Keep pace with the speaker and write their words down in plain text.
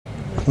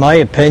My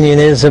opinion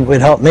is it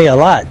would help me a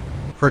lot.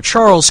 For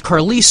Charles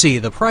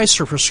Carlisi, the price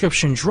for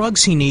prescription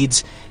drugs he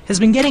needs has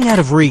been getting out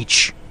of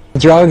reach.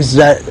 Drugs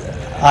that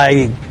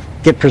I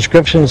get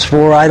prescriptions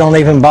for, I don't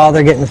even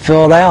bother getting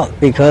filled out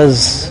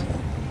because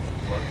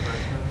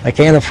I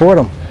can't afford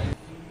them.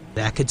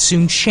 That could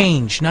soon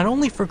change, not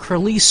only for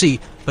Carlisi,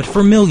 but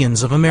for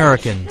millions of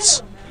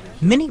Americans.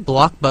 Many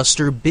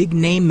blockbuster,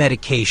 big-name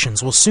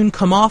medications will soon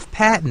come off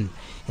patent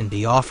and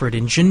be offered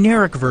in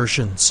generic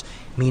versions,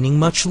 meaning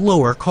much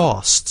lower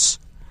costs.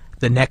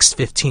 The next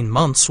 15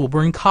 months will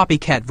bring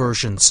copycat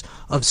versions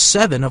of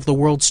 7 of the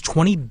world's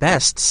 20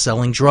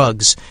 best-selling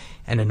drugs,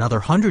 and another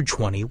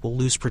 120 will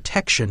lose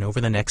protection over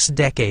the next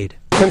decade.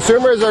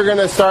 Consumers are going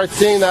to start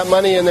seeing that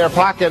money in their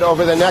pocket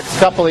over the next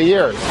couple of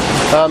years.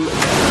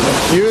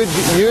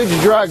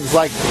 Huge drugs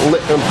like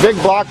big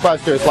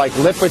blockbusters like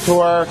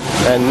Lipitor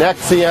and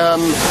Nexium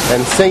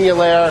and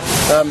Singulair,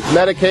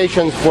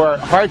 medications for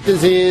heart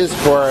disease,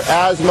 for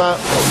asthma,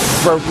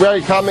 for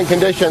very common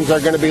conditions are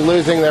going to be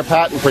losing their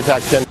patent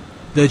protection.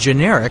 The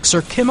generics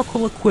are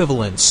chemical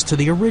equivalents to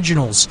the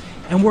originals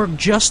and work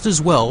just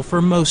as well for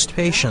most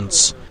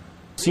patients.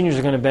 Seniors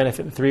are going to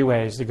benefit in 3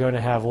 ways. They're going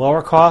to have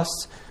lower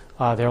costs,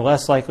 they're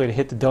less likely to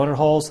hit the donut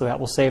hole, so that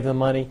will save them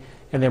money,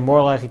 and they're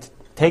more likely to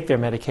take their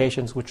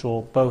medications, which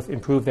will both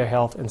improve their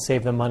health and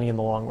save them money in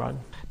the long run.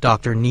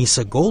 Dr.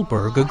 Nisa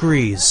Goldberg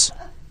agrees.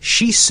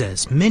 She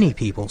says many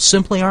people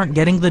simply aren't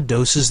getting the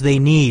doses they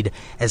need,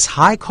 as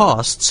high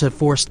costs have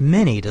forced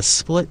many to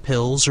split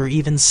pills or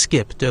even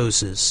skip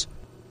doses.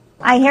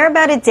 I hear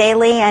about it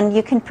daily, and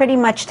you can pretty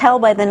much tell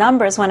by the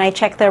numbers when I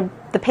check the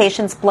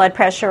patient's blood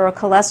pressure or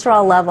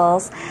cholesterol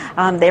levels.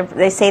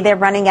 They say they're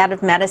running out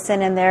of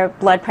medicine and their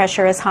blood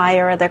pressure is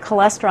higher or their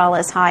cholesterol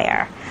is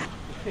higher.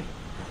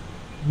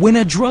 When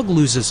a drug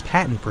loses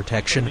patent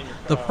protection,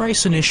 the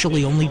price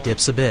initially only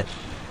dips a bit.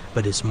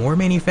 But as more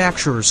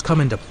manufacturers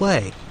come into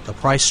play, the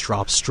price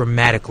drops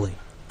dramatically.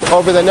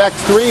 Over the next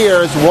 3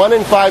 years, 1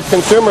 in 5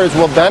 consumers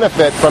will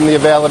benefit from the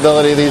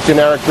availability of these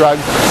generic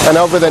drugs, and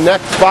over the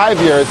next 5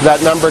 years,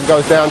 that number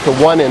goes down to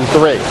 1 in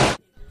 3.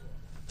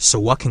 So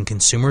what can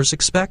consumers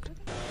expect?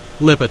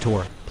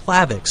 Lipitor,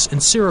 Plavix,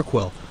 and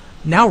Seroquel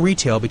now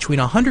retail between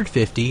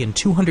 $150 and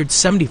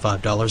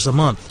 $275 a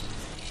month.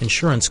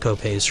 Insurance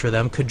copays for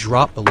them could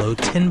drop below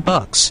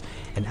 $10,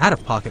 and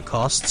out-of-pocket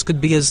costs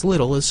could be as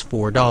little as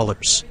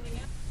 $4.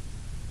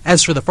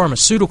 As for the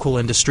pharmaceutical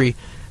industry,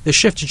 the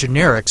shift to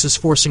generics is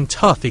forcing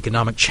tough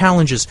economic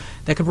challenges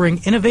that could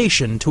bring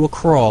innovation to a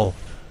crawl.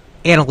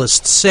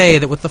 Analysts say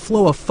that with the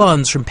flow of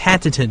funds from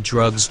patented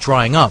drugs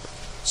drying up,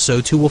 so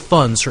too will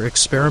funds for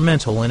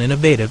experimental and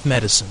innovative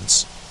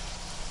medicines.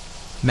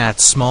 Matt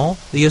Small,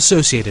 The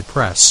Associated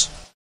Press.